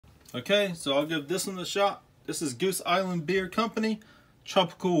Okay, so I'll give this one a shot. This is Goose Island Beer Company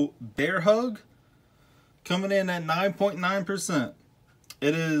Tropical Bear Hug, coming in at 9.9%.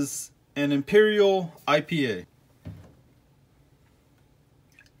 It is an Imperial IPA.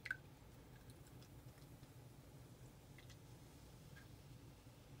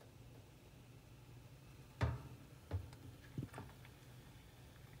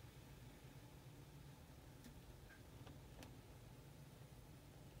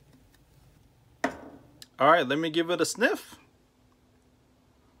 All right, let me give it a sniff.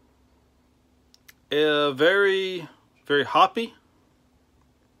 Very hoppy.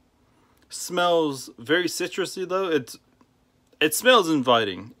 Smells very citrusy though. It smells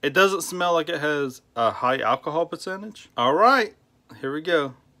inviting. It doesn't smell like it has a high alcohol percentage. All right, here we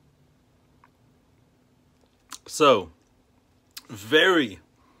go. So, very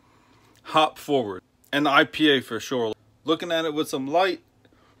hop forward. An IPA for sure. Looking at it with some light,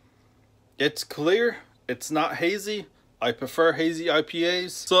 it's clear. It's not hazy. I prefer hazy IPAs.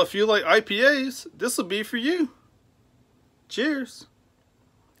 So if you like IPAs, this will be for you. Cheers.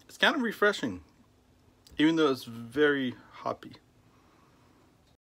 It's kind of refreshing, even though it's very hoppy.